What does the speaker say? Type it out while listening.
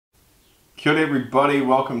Kia ora everybody,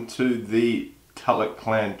 welcome to the Tulloch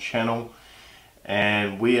clan channel,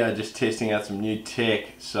 and we are just testing out some new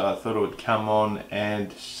tech, so I thought I would come on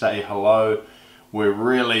and say hello. We're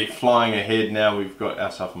really flying ahead now. We've got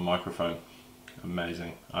ourselves a microphone.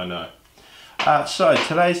 Amazing, I know. So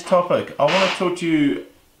today's topic, I want to talk to you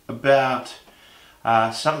about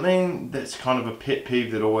something that's kind of a pet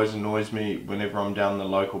peeve that always annoys me whenever I'm down the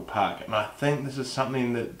local park, and I think this is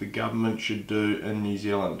something that the government should do in New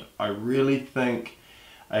Zealand. I really think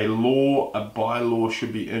a bylaw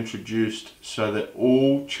should be introduced so that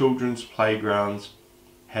all children's playgrounds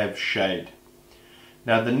have shade.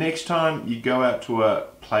 Now the next time you go out to a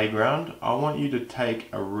playground, I want you to take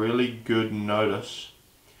a really good notice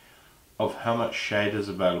of how much shade is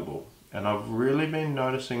available. And I've really been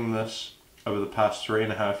noticing this over the past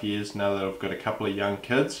 3.5 years now that I've got a couple of young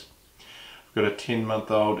kids. I've got a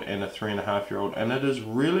 10-month-old and a 3.5-year-old, and it is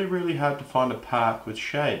really hard to find a park with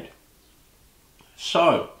shade.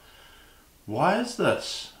 So, why is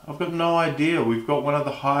this? I've got no idea. We've got one of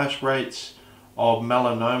the highest rates of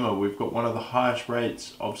melanoma. We've got one of the highest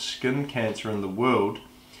rates of skin cancer in the world.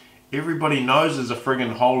 Everybody knows there's a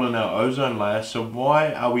friggin' hole in our ozone layer, so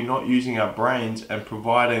why are we not using our brains and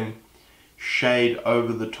providing shade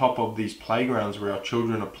over the top of these playgrounds where our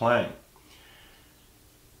children are playing?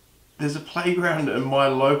 There's a playground in my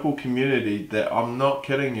local community that, I'm not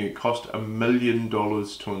kidding you, cost $1 million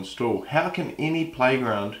to install. How can any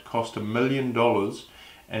playground cost $1 million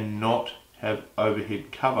and not have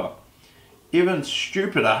overhead cover? Even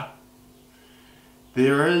stupider,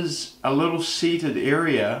 there is a little seated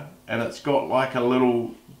area, and it's got like a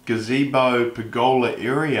little gazebo pergola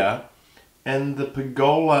area, and the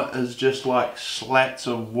pergola is just like slats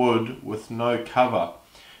of wood with no cover.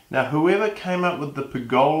 Now whoever came up with the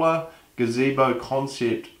pergola gazebo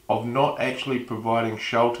concept of not actually providing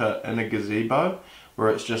shelter in a gazebo where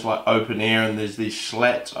it's just like open air and there's these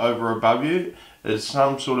slats over above you is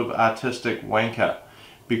some sort of artistic wanker,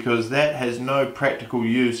 because that has no practical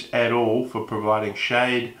use at all for providing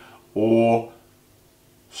shade or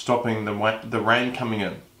stopping the rain coming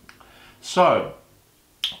in. So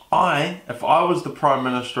if I was the Prime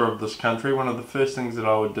Minister of this country, one of the first things that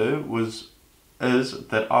I would do is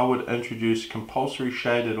that I would introduce compulsory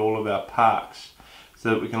shade at all of our parks so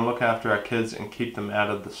that we can look after our kids and keep them out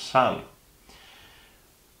of the sun.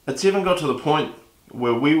 It's even got to the point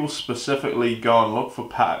where we will specifically go and look for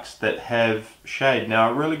parks that have shade.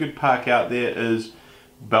 Now a really good park out there is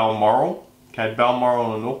Balmoral. Okay,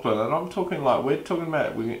 Balmoral in Auckland, and I'm talking like, we're talking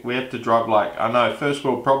about, we have to drive like, I know, first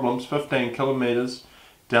world problems, 15 kilometres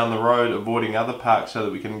down the road avoiding other parks so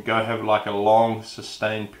that we can go have like a long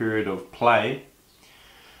sustained period of play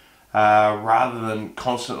rather than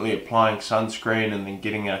constantly applying sunscreen and then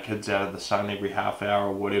getting our kids out of the sun every half hour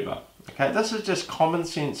or whatever. Okay, this is just common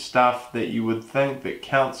sense stuff that you would think that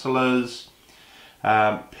councillors,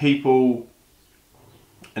 people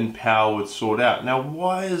in power would sort out. Now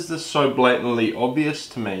why is this so blatantly obvious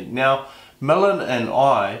to me? Now Milyn and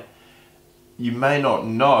I, you may not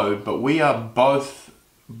know, but we are both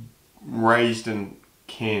raised in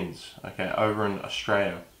Cairns, okay, over in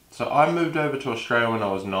Australia. So I moved over to Australia when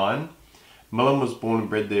I was 9. Milyn was born and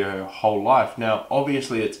bred there her whole life. Now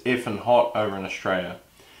obviously it's effing hot over in Australia,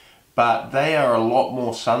 but they are a lot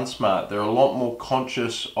more sun smart. They're a lot more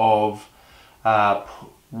conscious of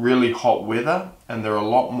really hot weather, and they're a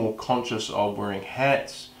lot more conscious of wearing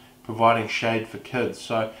hats, providing shade for kids.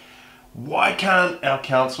 So why can't our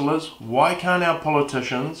councillors, why can't our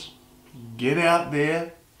politicians get out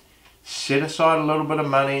there, set aside a little bit of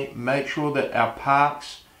money, make sure that our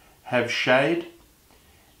parks have shade,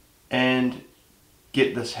 and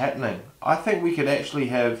get this happening? I think we could actually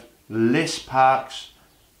have less parks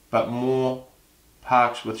but more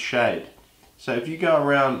parks with shade. So if you go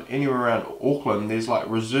around anywhere around Auckland, there's like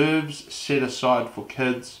reserves set aside for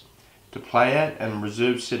kids to play at and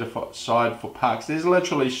reserves set aside for parks. There's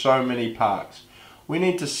literally so many parks. We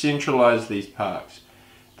need to centralise these parks.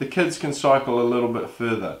 The kids can cycle a little bit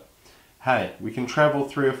further. Hey, we can travel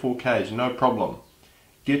 3 or 4 k's, no problem.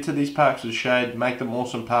 Get to these parks with shade, make them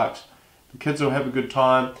awesome parks. The kids will have a good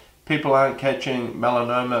time. People aren't catching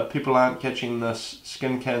melanoma, people aren't catching this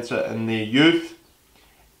skin cancer in their youth,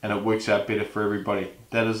 and it works out better for everybody.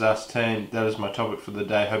 That is us, team. That is my topic for the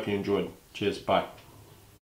day. Hope you enjoyed. Cheers, bye.